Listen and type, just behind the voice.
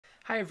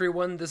Hi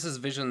everyone, this is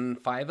Vision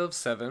 5 of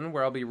 7,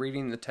 where I'll be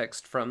reading the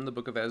text from the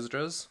book of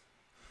Esdras.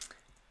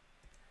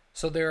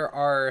 So there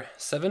are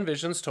 7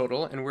 visions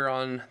total, and we're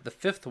on the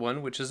 5th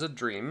one, which is a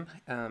dream.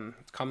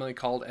 It's commonly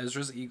called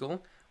Ezra's eagle. We'll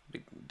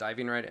be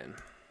diving right in.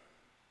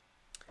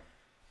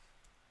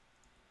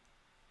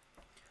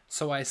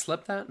 So I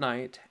slept that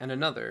night, and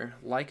another,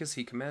 like as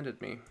he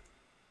commanded me.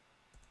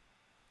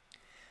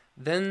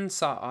 Then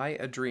saw I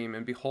a dream,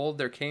 and behold,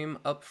 there came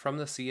up from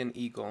the sea an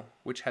eagle,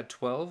 which had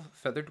 12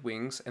 feathered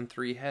wings and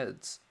 3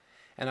 heads.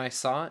 And I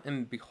saw,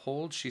 and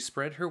behold, she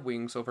spread her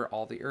wings over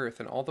all the earth,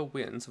 and all the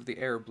winds of the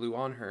air blew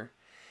on her,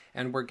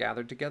 and were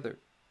gathered together.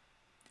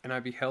 And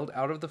I beheld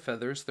out of the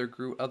feathers there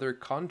grew other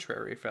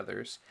contrary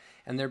feathers,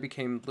 and there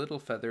became little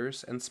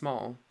feathers and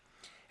small.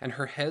 And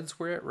her heads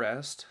were at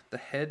rest, the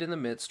head in the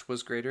midst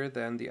was greater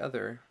than the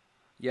other,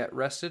 yet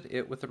rested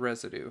it with the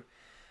residue.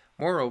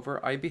 Moreover,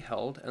 I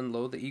beheld, and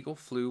lo, the eagle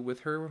flew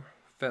with her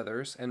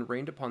feathers, and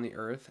reigned upon the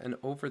earth, and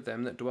over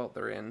them that dwelt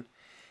therein.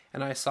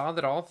 And I saw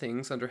that all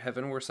things under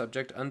heaven were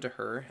subject unto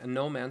her, and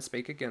no man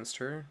spake against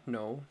her,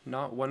 no,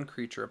 not one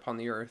creature upon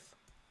the earth.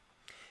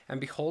 And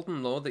behold,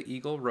 and lo, the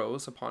eagle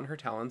rose upon her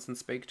talons, and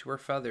spake to her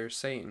feathers,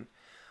 saying,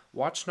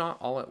 Watch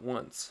not all at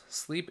once,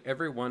 sleep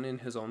every one in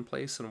his own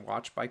place, and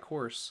watch by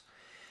course,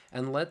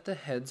 and let the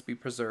heads be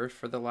preserved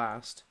for the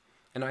last.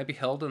 And I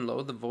beheld, and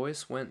lo, the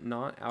voice went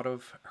not out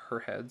of her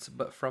heads,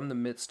 but from the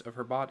midst of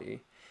her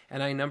body.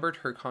 And I numbered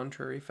her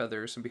contrary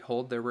feathers, and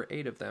behold, there were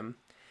 8 of them.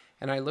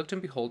 And I looked,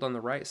 and behold, on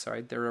the right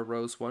side there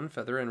arose one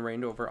feather, and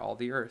reigned over all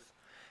the earth.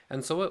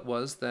 And so it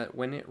was that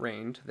when it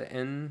reigned, the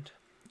end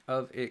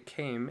of it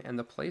came, and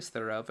the place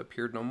thereof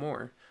appeared no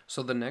more.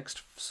 So the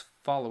next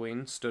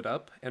following stood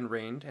up, and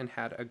reigned, and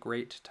had a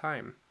great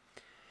time.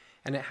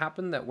 And it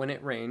happened that when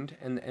it reigned,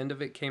 and the end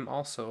of it came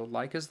also,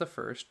 like as the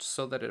first,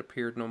 so that it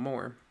appeared no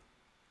more.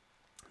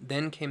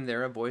 Then came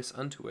there a voice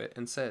unto it,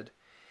 and said,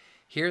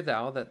 Hear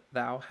thou that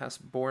thou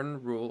hast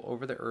borne rule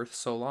over the earth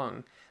so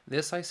long.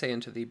 This I say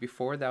unto thee,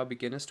 before thou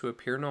beginnest to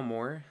appear no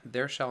more,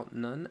 there shall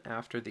none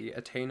after thee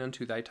attain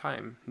unto thy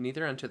time,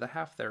 neither unto the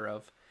half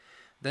thereof.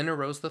 Then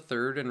arose the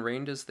third, and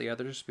reigned as the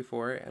others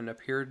before, and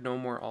appeared no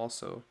more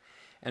also.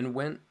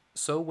 And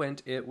so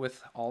went it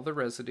with all the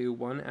residue,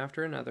 one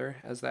after another,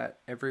 as that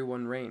every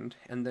one reigned,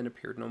 and then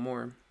appeared no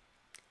more.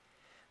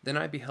 Then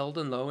I beheld,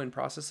 and lo, in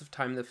process of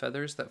time the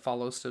feathers that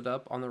follow stood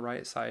up on the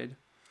right side,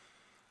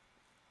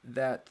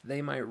 that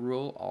they might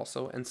rule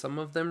also, and some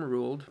of them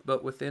ruled,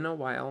 but within a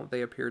while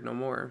they appeared no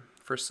more.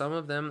 For some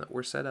of them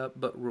were set up,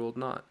 but ruled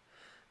not.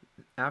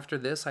 After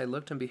this I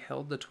looked, and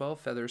beheld the 12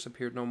 feathers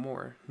appeared no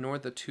more, nor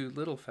the 2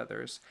 little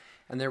feathers,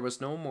 and there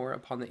was no more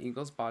upon the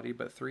eagle's body,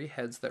 but 3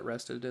 heads that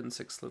rested, and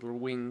 6 little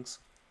wings.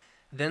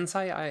 Then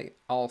saw I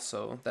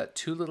also that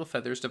 2 little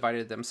feathers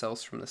divided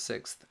themselves from the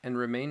 6th, and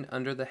remained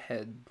under the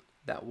head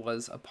that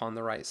was upon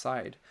the right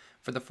side,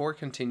 for the 4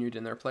 continued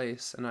in their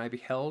place. And I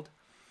beheld,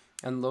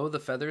 and lo, the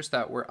feathers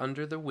that were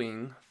under the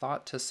wing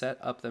thought to set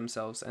up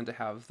themselves, and to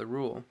have the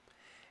rule.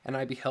 And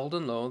I beheld,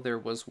 and lo, there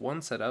was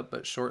one set up,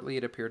 but shortly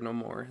it appeared no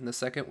more, and the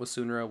second was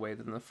sooner away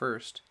than the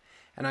first.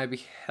 And I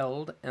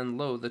beheld, and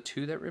lo, the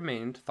 2 that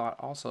remained thought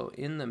also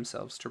in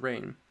themselves to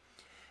reign.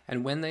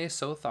 And when they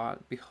so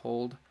thought,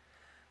 behold,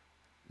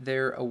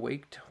 there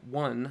awaked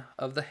one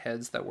of the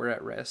heads that were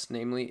at rest,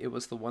 namely, it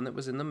was the one that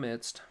was in the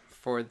midst,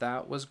 for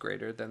that was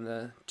greater than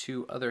the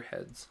 2 other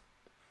heads.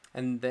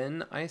 And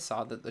then I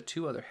saw that the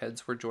 2 other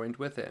heads were joined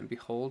with it, and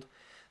behold,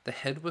 the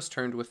head was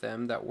turned with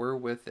them that were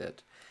with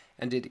it,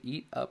 and did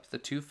eat up the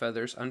 2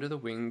 feathers under the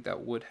wing that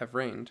would have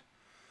reigned.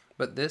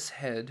 But this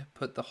head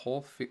put the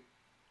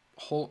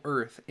whole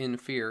earth in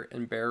fear,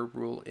 and bare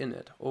rule in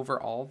it, over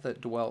all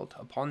that dwelt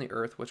upon the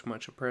earth with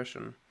much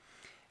oppression.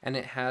 And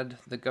it had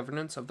the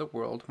governance of the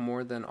world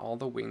more than all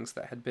the wings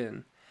that had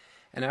been.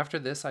 And after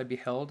this I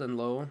beheld, and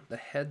lo, the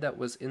head that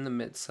was in the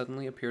midst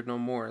suddenly appeared no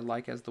more,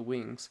 like as the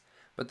wings.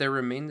 But there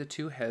remained the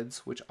 2 heads,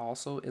 which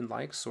also in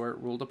like sort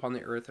ruled upon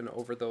the earth and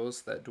over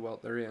those that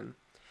dwelt therein.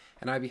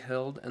 And I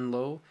beheld, and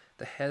lo,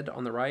 the head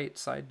on the right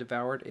side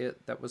devoured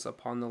it that was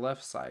upon the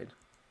left side.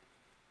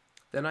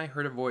 Then I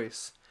heard a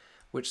voice,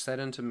 which said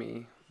unto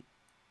me,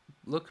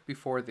 Look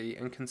before thee,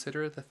 and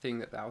consider the thing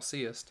that thou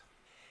seest.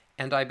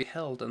 And I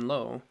beheld, and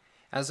lo,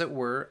 as it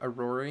were, a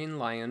roaring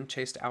lion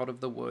chased out of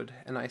the wood,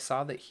 and I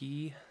saw that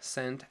he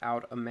sent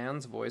out a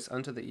man's voice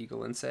unto the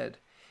eagle, and said,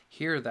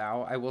 Hear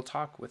thou, I will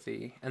talk with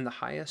thee, and the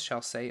highest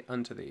shall say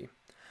unto thee,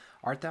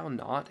 Art thou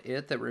not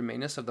it that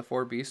remainest of the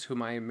 4 beasts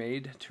whom I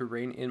made to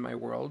reign in my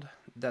world,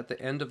 that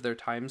the end of their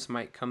times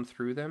might come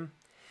through them?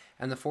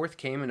 And the 4th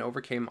came and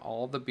overcame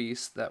all the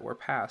beasts that were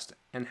past,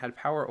 and had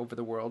power over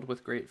the world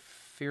with great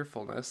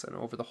fearfulness, and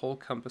over the whole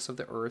compass of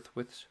the earth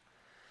with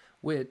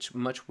which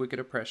much wicked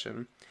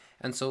oppression,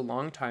 and so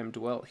long time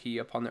dwelt he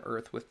upon the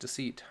earth with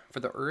deceit. For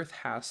the earth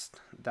hast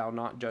thou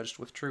not judged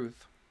with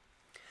truth.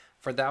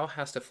 For thou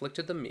hast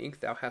afflicted the meek,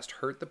 thou hast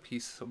hurt the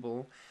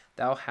peaceable,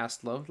 thou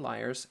hast loved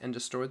liars, and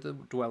destroyed the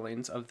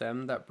dwellings of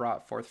them that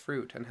brought forth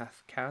fruit, and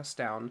hast cast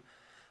down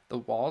the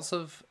walls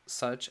of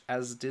such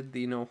as did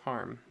thee no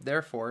harm.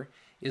 Therefore,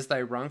 Is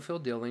thy wrongful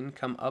dealing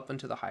come up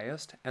unto the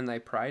highest, and thy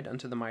pride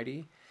unto the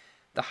mighty?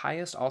 The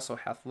highest also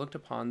hath looked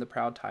upon the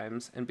proud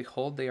times, and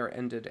behold, they are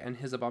ended, and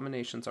his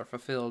abominations are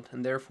fulfilled.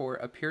 And therefore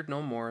appeared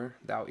no more,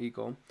 thou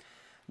eagle,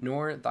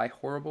 nor thy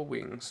horrible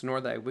wings,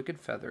 nor thy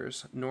wicked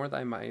feathers, nor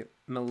thy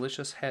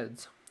malicious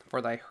heads,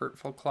 for thy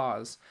hurtful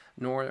claws,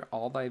 nor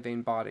all thy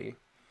vain body,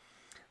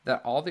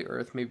 that all the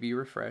earth may be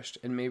refreshed,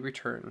 and may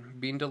return,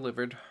 being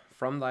delivered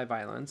from thy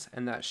violence,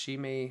 and that she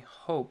may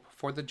hope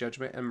for the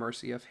judgment and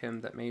mercy of him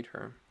that made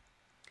her.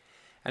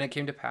 And it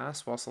came to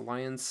pass, whilst the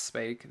lion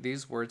spake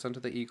these words unto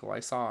the eagle, I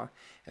saw,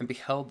 and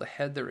beheld the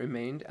head that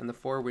remained, and the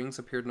 4 wings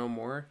appeared no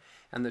more,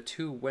 and the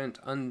 2 went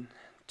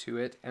unto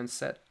it, and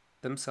set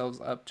themselves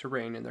up to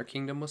reign, and their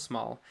kingdom was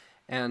small,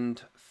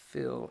 and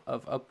full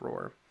of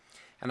uproar.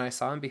 And I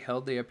saw and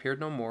beheld they appeared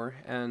no more,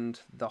 and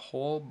the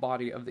whole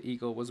body of the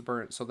eagle was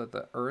burnt, so that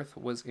the earth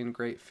was in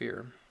great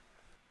fear.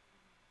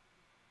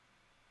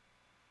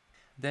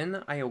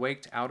 Then I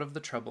awaked out of the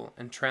trouble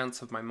and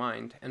trance of my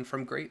mind, and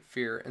from great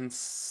fear, and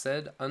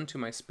said unto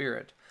my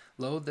spirit,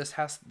 Lo, this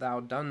hast thou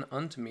done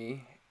unto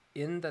me,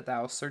 in that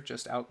thou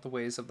searchest out the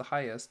ways of the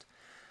highest.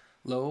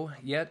 Lo,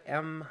 yet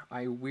am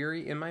I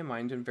weary in my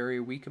mind, and very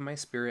weak in my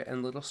spirit,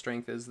 and little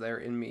strength is there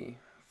in me,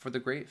 for the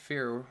great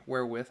fear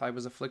wherewith I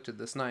was afflicted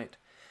this night.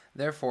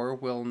 Therefore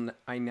will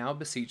I now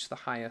beseech the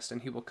highest,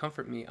 and he will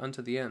comfort me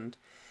unto the end.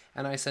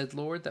 And I said,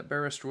 Lord, that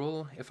bearest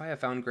rule, if I have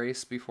found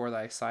grace before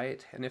thy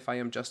sight, and if I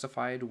am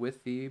justified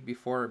with thee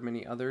before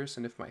many others,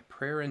 and if my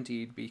prayer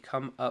indeed be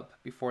come up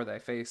before thy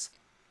face,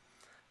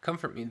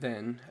 comfort me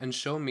then, and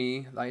show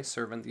me thy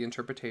servant the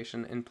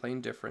interpretation in plain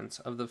difference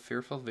of the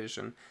fearful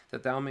vision,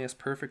 that thou mayest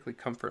perfectly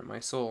comfort my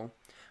soul.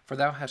 For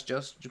thou hast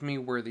judged me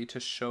worthy to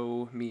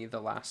show me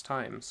the last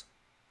times.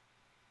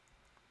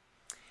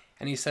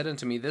 And he said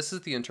unto me, This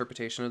is the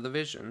interpretation of the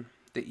vision.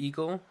 The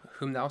eagle,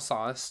 whom thou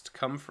sawest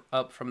come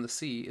up from the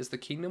sea, is the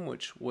kingdom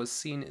which was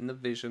seen in the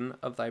vision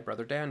of thy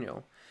brother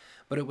Daniel.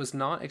 But it was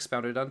not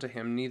expounded unto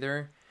him,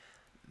 neither.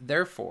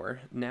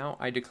 Therefore now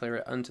I declare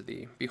it unto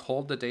thee.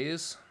 Behold, the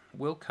days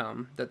will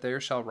come, that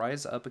there shall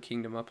rise up a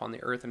kingdom upon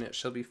the earth, and it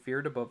shall be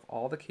feared above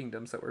all the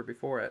kingdoms that were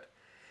before it.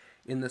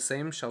 In the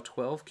same shall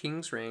 12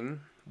 kings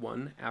reign,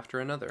 one after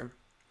another,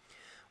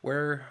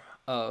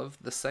 whereof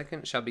the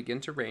second shall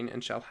begin to reign,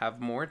 and shall have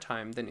more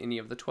time than any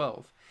of the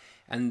 12.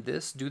 And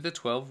this do the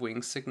 12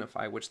 wings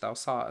signify which thou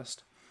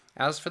sawest.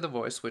 As for the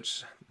voice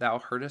which thou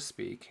heardest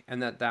speak,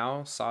 and that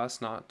thou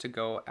sawest not to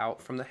go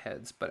out from the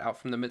heads, but out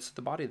from the midst of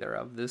the body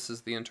thereof, this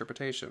is the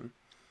interpretation.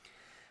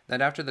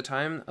 That after the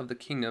time of the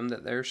kingdom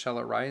that there shall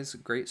arise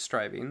great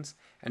strivings,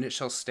 and it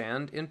shall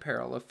stand in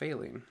peril of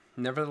failing.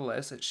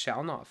 Nevertheless it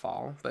shall not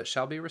fall, but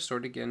shall be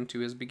restored again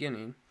to his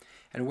beginning.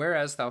 And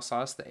whereas thou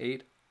sawest the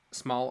 8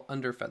 small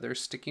under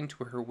feathers sticking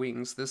to her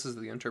wings, this is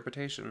the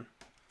interpretation.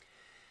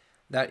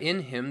 That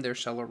in him there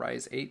shall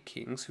arise 8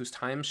 kings, whose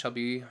time shall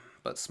be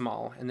but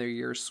small, and their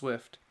years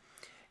swift,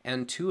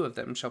 and 2 of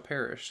them shall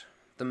perish,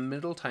 the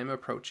middle time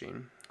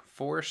approaching.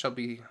 4 shall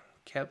be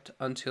kept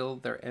until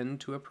their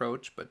end to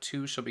approach, but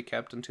 2 shall be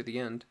kept unto the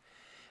end.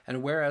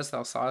 And whereas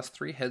thou sawest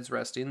 3 heads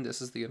resting,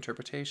 this is the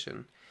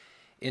interpretation.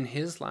 In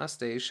his last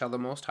days shall the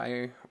Most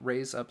High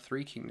raise up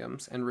 3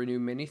 kingdoms, and renew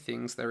many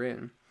things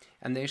therein,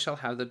 and they shall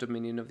have the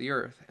dominion of the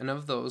earth, and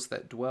of those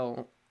that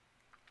dwell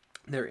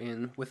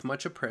therein, with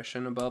much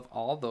oppression above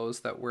all those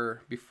that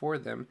were before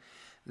them.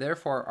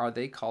 Therefore are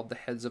they called the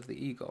heads of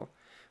the eagle.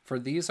 For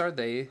these are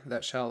they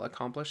that shall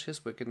accomplish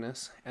his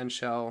wickedness, and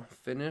shall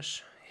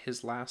finish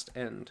his last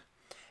end.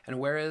 And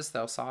whereas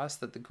thou sawest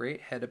that the great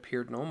head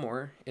appeared no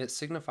more, it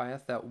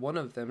signifieth that one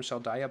of them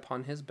shall die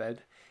upon his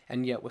bed,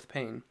 and yet with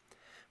pain.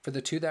 For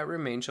the 2 that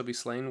remain shall be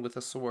slain with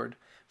a sword,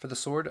 for the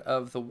sword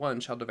of the one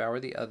shall devour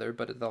the other,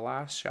 but at the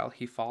last shall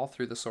he fall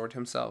through the sword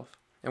himself.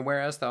 And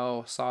whereas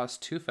thou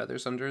sawest 2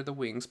 feathers under the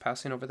wings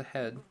passing over the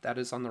head, that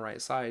is on the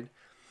right side,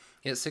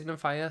 it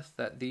signifieth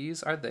that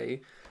these are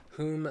they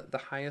whom the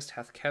highest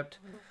hath kept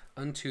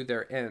unto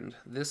their end.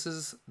 This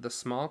is the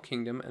small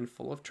kingdom and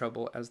full of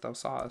trouble, as thou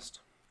sawest.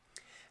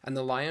 And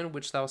the lion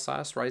which thou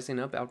sawest rising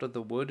up out of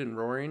the wood, and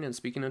roaring, and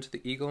speaking unto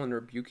the eagle, and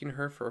rebuking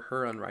her for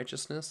her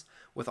unrighteousness,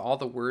 with all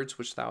the words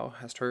which thou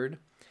hast heard,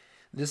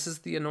 this is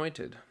the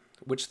anointed,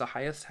 which the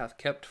highest hath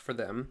kept for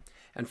them,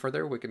 and for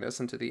their wickedness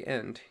unto the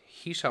end.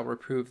 He shall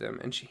reprove them,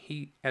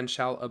 and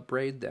shall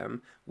upbraid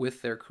them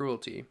with their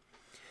cruelty.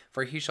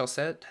 For he shall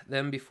set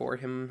them before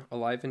him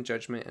alive in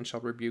judgment, and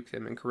shall rebuke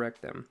them, and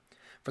correct them.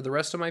 For the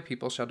rest of my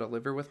people shall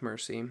deliver with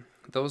mercy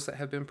those that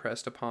have been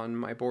pressed upon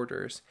my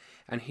borders,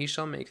 and he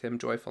shall make them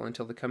joyful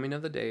until the coming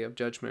of the day of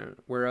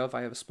judgment, whereof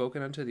I have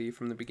spoken unto thee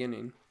from the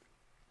beginning.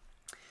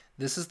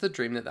 This is the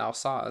dream that thou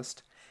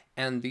sawest,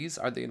 and these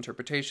are the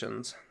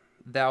interpretations.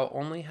 Thou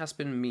only hast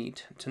been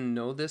meet to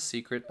know this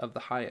secret of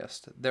the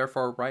highest.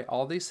 Therefore write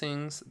all these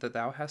things that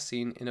thou hast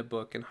seen in a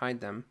book, and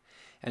hide them,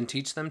 and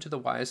teach them to the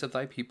wise of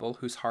thy people,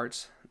 whose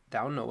hearts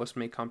thou knowest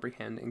may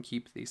comprehend and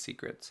keep these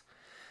secrets.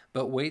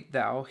 But wait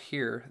thou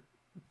here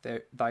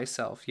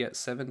thyself yet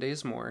 7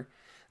 days more,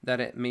 that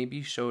it may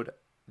be showed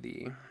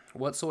thee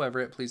whatsoever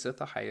it pleaseth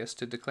the highest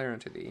to declare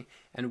unto thee.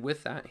 And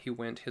with that he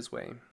went his way.